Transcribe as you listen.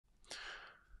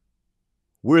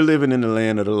We're living in the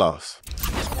land of the lost.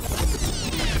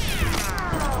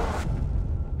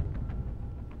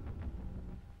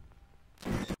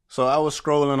 So I was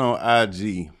scrolling on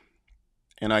IG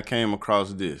and I came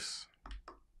across this.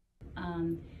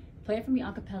 Play it for me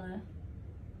a cappella.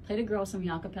 Play the girls for me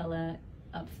a cappella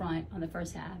up front on the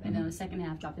first half, and then on the second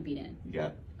half, drop the beat in. Yeah.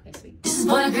 Okay, sweet. This is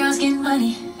for the girls getting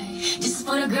money. This is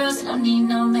for the girls that don't need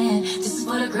no man. This is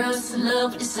for the girls that's in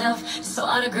love with themselves. This is for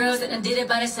all the girls that done did it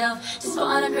by themselves. This is for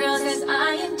all the girls that's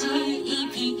INDEPENDENT.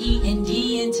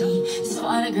 This is for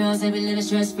all the girls that be living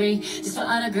stress free. This is for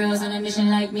all the girls on a mission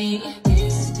like me.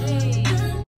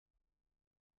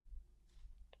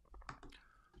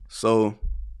 So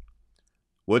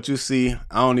what you see,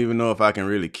 I don't even know if I can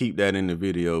really keep that in the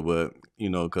video, but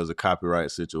because of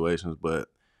copyright situations, but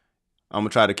I'm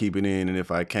gonna try to keep it in. And if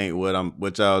I can't, what I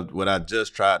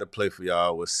just tried to play for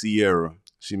y'all was Sierra.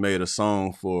 She made a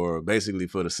song basically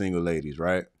for the single ladies,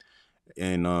 right?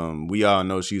 And we all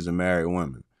know she's a married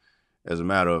woman. As a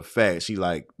matter of fact, she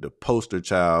like the poster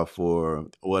child for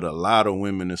what a lot of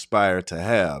women aspire to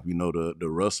have, the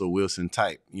Russell Wilson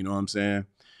type, you know what I'm saying?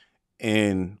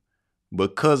 And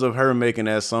because of her making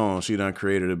that song, she done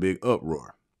created a big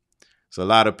uproar. So a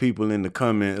lot of people in the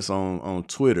comments on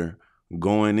Twitter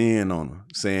going in on her,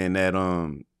 saying that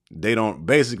they don't,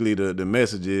 basically the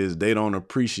message is they don't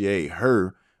appreciate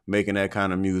her making that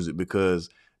kind of music because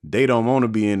they don't want to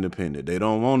be independent. They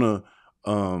don't want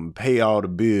to pay all the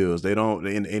bills. They don't,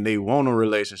 and they want a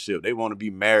relationship. They want to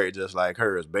be married just like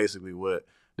her. Is basically what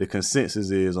the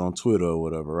consensus is on Twitter or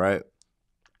whatever, right?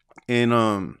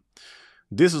 And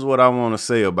this is what I want to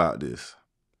say about this.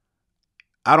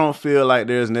 I don't feel like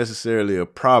there's necessarily a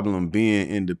problem being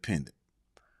independent.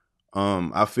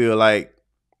 I feel like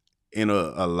in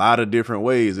a lot of different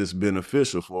ways, it's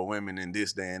beneficial for women in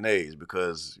this day and age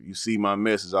because you see my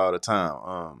message all the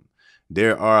time.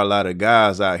 There are a lot of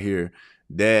guys out here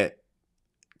that,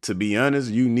 to be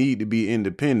honest, you need to be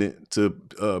independent to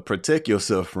protect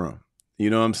yourself from.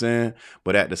 You know what I'm saying?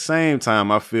 But at the same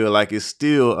time, I feel like it's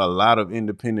still a lot of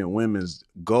independent women's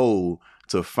goal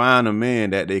to find a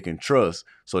man that they can trust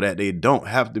so that they don't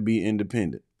have to be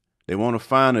independent. They want to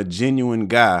find a genuine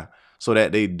guy so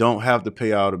that they don't have to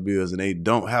pay all the bills and they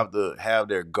don't have to have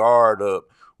their guard up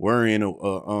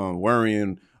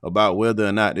worrying about whether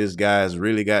or not this guy's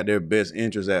really got their best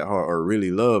interests at heart or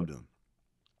really love them.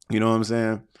 You know what I'm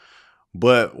saying?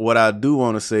 But what I do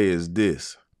want to say is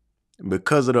this.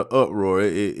 Because of the uproar,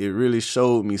 it really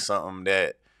showed me something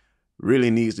that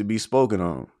really needs to be spoken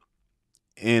on.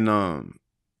 And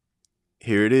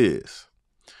here it is.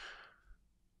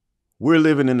 We're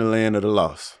living in the land of the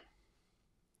lost.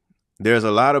 There's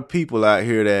a lot of people out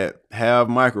here that have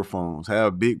microphones,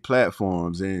 have big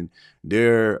platforms, and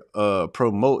they're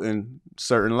promoting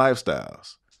certain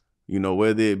lifestyles.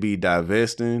 Whether it be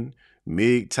divesting,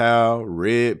 MGTOW,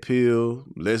 red pill,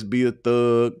 let's be a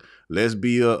thug, let's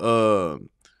be a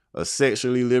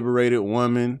sexually liberated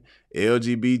woman,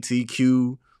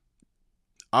 LGBTQ,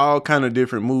 all kind of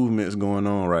different movements going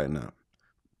on right now.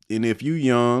 And if you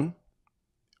young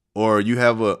or you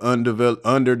have a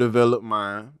underdeveloped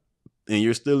mind and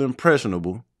you're still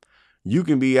impressionable, you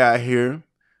can be out here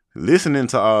listening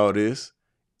to all this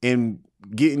and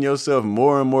getting yourself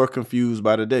more and more confused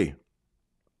by the day.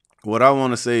 What I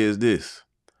want to say is this.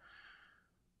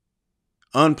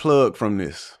 Unplug from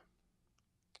this.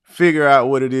 Figure out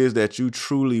what it is that you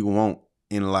truly want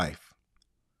in life.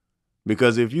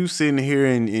 Because if you sitting here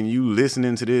and you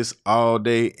listening to this all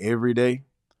day, every day,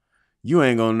 you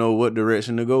ain't going to know what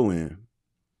direction to go in.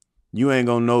 You ain't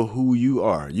going to know who you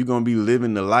are. You're going to be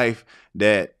living the life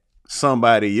that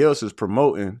somebody else is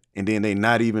promoting, and then they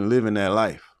not even living that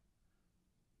life.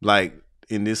 Like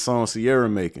in this song Sierra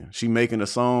she making a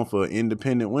song for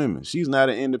independent women. She's not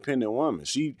an independent woman.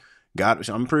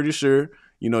 I'm pretty sure,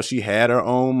 she had her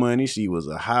own money. She was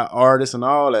a high artist and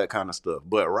all that kind of stuff.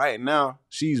 But right now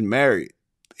she's married.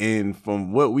 And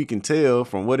from what we can tell,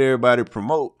 from what everybody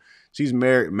promote, she's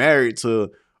married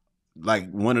to like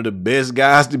one of the best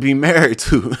guys to be married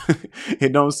to.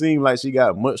 It don't seem like she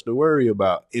got much to worry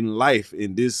about in life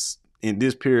in this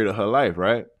period of her life,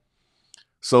 right?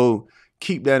 So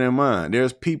keep that in mind.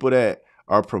 There's people that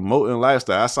are promoting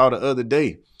lifestyle. I saw the other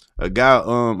day a guy,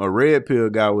 a red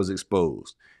pill guy was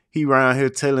exposed. He around here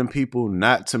telling people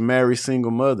not to marry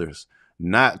single mothers,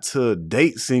 not to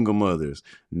date single mothers,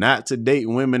 not to date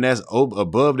women that's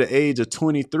above the age of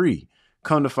 23.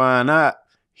 Come to find out,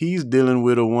 he's dealing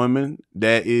with a woman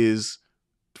that is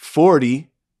 40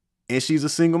 and she's a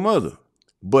single mother.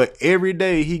 But every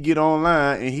day he get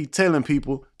online and he telling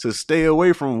people to stay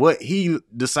away from what he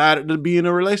decided to be in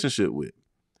a relationship with.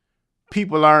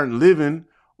 People aren't living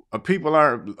People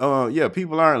aren't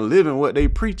people aren't living what they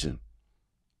preaching.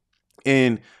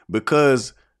 And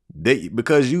because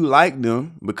you like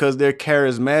them, because they're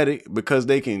charismatic, because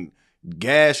they can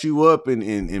gas you up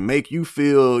and make you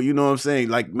feel, you know what I'm saying,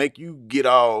 like make you get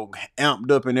all amped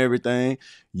up and everything,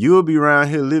 you'll be around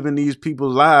here living these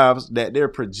people's lives that they're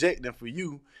projecting for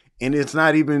you, and it's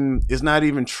not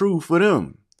even true for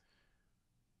them.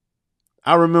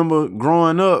 I remember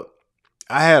growing up,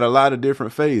 I had a lot of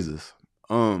different phases.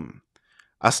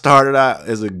 I started out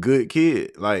as a good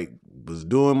kid, like was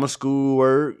doing my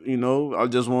schoolwork, you know.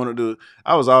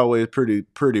 I was always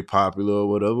pretty popular or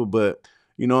whatever, but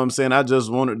you know what I'm saying, I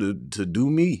just wanted to do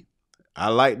me. I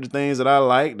liked the things that I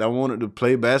liked. I wanted to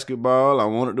play basketball, I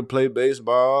wanted to play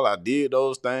baseball. I did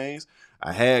those things.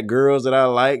 I had girls that I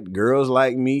liked, girls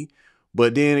like me.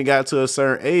 But then it got to a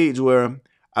certain age where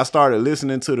I started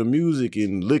listening to the music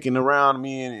and looking around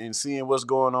me and seeing what's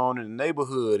going on in the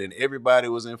neighborhood, and everybody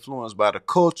was influenced by the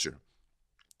culture,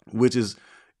 which is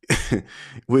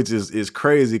is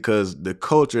crazy because the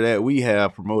culture that we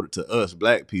have promoted to us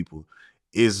black people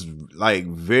is like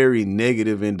very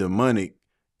negative and demonic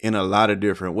in a lot of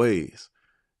different ways.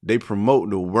 They promote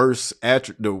the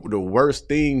the worst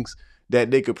things that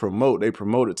they could promote. They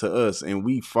promote it to us, and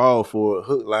we fall for a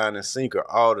hook, line, and sinker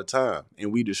all the time,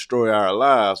 and we destroy our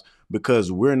lives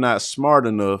because we're not smart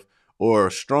enough or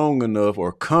strong enough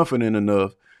or confident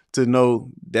enough to know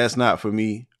that's not for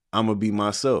me. I'm gonna be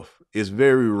myself. It's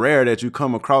very rare that you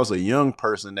come across a young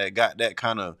person that got that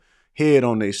kind of head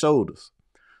on their shoulders.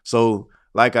 So,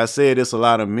 like I said, it's a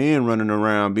lot of men running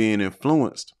around being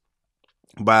influenced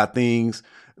by things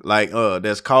like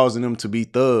that's causing them to be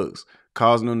thugs,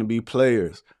 causing them to be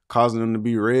players, causing them to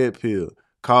be red pill,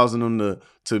 causing them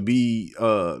to be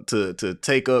to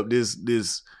take up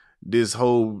this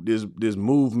whole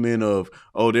movement of,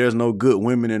 oh, there's no good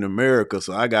women in America,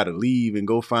 so I gotta leave and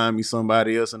go find me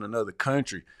somebody else in another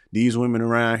country. These women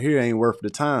around here ain't worth the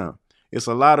time. It's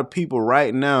a lot of people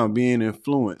right now being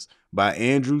influenced by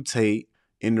Andrew Tate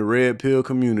in the red pill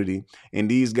community, and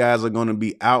these guys are going to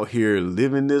be out here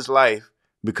living this life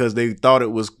because they thought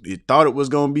it was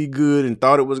going to be good and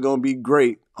thought it was going to be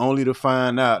great, only to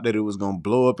find out that it was going to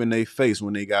blow up in their face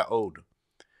when they got older.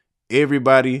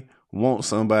 Everybody wants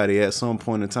somebody at some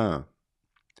point in time.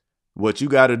 What you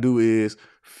got to do is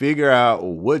figure out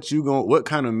what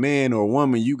kind of man or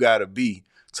woman you got to be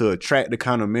to attract the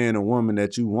kind of man or woman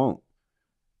that you want.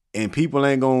 And people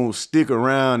ain't gonna stick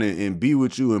around and be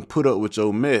with you and put up with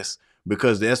your mess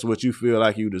because that's what you feel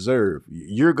like you deserve.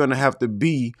 You're gonna have to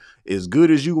be as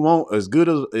good as you want, as good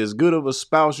of a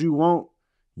spouse you want.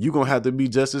 You're gonna have to be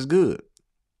just as good.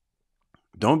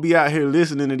 Don't be out here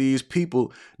listening to these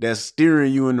people that's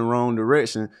steering you in the wrong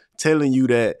direction, telling you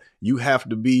that you have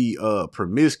to be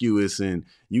promiscuous and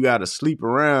you got to sleep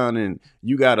around and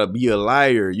you got to be a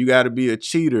liar, you got to be a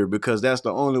cheater, because that's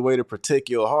the only way to protect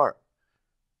your heart.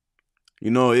 You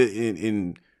know,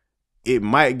 it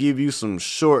might give you some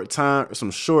short term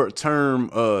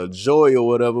joy or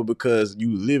whatever because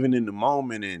you living in the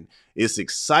moment and it's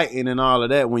exciting and all of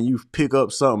that when you pick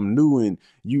up something new and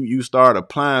you start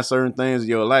applying certain things in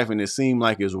your life and it seems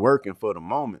like it's working for the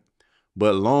moment.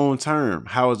 But long term,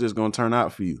 how is this going to turn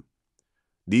out for you?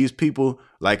 These people,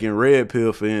 like in Red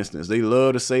Pill, for instance, they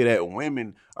love to say that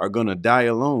women are going to die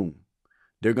alone.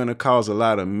 They're going to cause a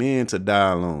lot of men to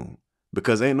die alone.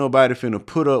 Because ain't nobody finna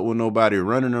put up with nobody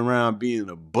running around being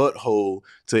a butthole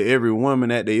to every woman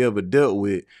that they ever dealt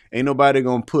with. Ain't nobody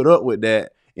gonna put up with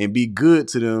that and be good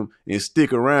to them and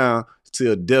stick around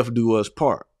till death do us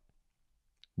part.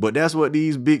 But that's what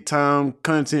these big time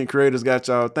content creators got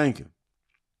y'all thinking.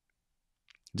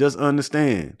 Just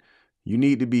understand, you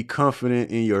need to be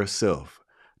confident in yourself.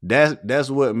 That's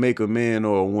what make a man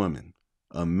or a woman.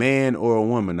 A man or a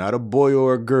woman, not a boy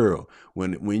or a girl.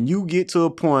 When you get to a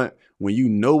point when you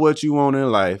know what you want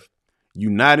in life,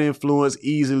 you're not influenced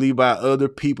easily by other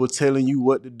people telling you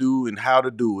what to do and how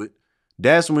to do it.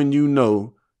 That's when you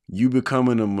know you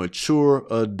becoming a mature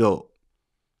adult.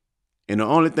 And the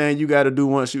only thing you got to do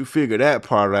once you figure that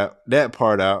part out,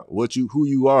 who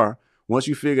you are, once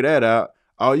you figure that out,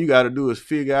 all you got to do is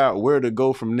figure out where to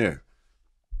go from there.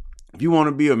 If you want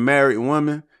to be a married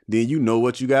woman, then you know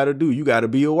what you got to do. You got to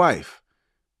be a wife.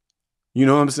 You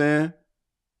know what I'm saying?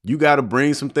 You got to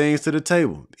bring some things to the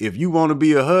table. If you want to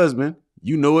be a husband,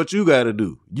 you know what you got to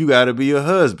do. You got to be a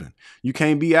husband. You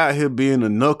can't be out here being a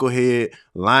knucklehead,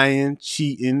 lying,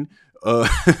 cheating,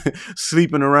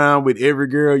 sleeping around with every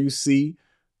girl you see.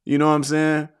 You know what I'm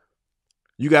saying?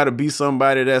 You got to be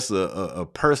somebody that's a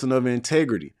person of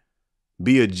integrity.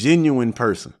 Be a genuine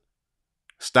person.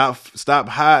 Stop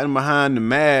hiding behind the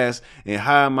mask and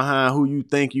hiding behind who you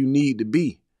think you need to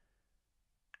be.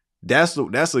 That's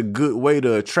a good way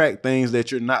to attract things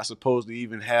that you're not supposed to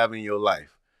even have in your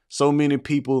life. So many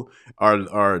people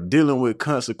are dealing with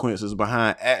consequences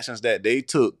behind actions that they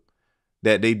took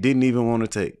that they didn't even want to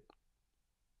take.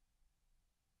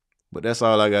 But that's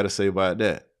all I got to say about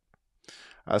that.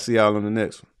 I'll see y'all on the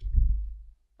next one.